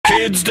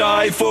kids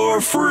die for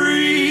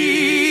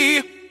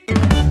free.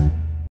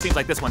 Seems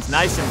like this one's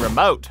nice and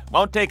remote.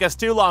 Won't take us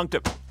too long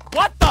to...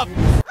 What the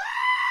f***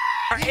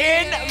 are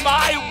in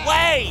my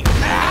way?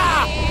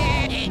 Ah!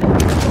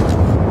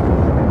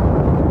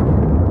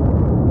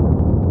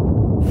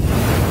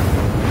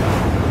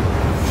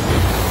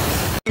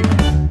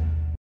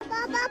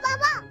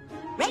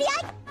 Ready,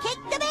 I kick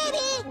the baby!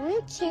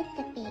 Kick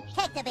the baby.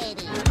 Kick the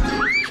baby.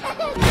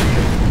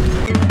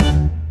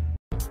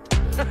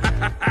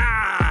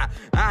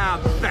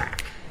 I'm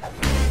back.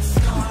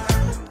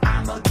 SCARM,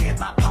 I'ma get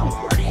my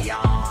party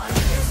on.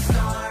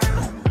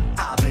 SCARM,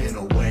 I've been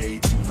away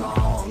too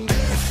long.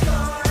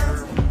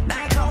 SCARM,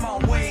 now come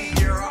on, wave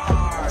your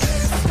arms.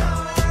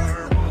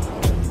 SCARM.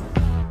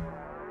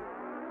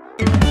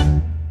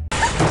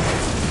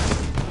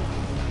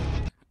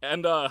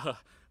 And,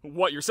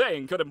 what you're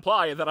saying could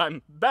imply that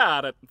I'm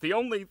bad at the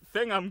only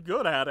thing I'm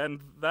good at,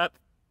 and that...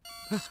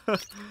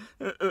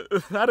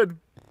 that'd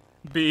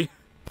be...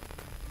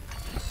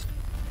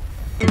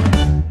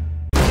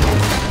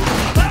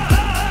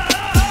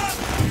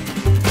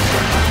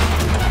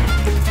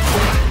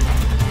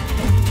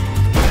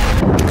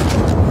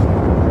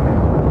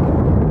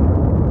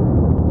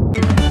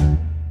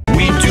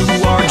 We do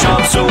our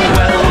job so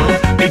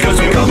well because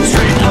we come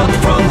straight up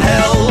from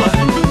hell.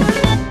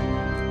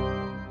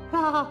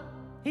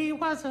 He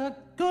was a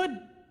good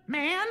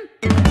man?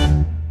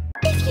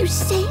 If you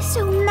say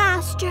so,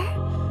 Master.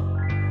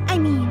 I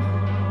mean...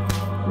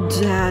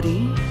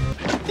 Daddy?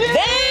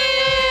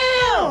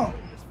 Damn!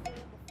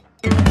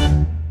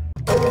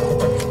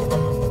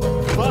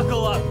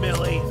 Buckle up,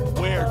 Millie.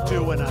 We're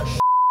doing a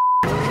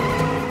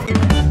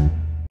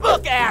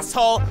Look,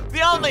 asshole!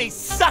 The only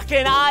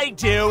sucking I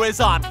do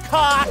is on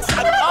cocks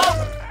and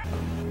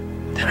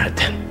 10 out of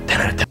 10.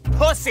 10 out of 10.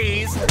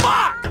 pussies.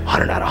 Fuck!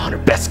 100 out of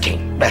 100. Best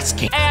king. Best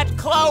king. And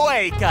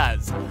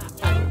cloacas.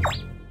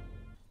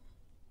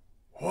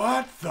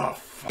 What the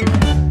f?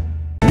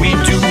 We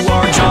do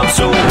our job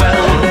so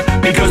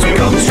well because we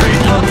come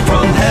straight up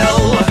from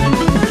hell.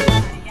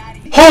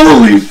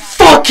 Holy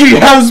fuck, he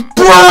has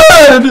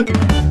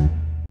blood!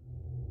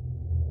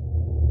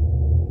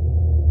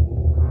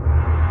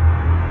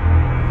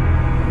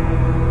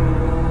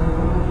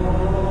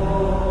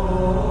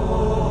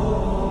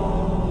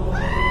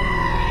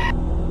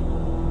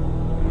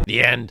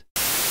 The end.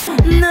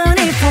 No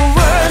need for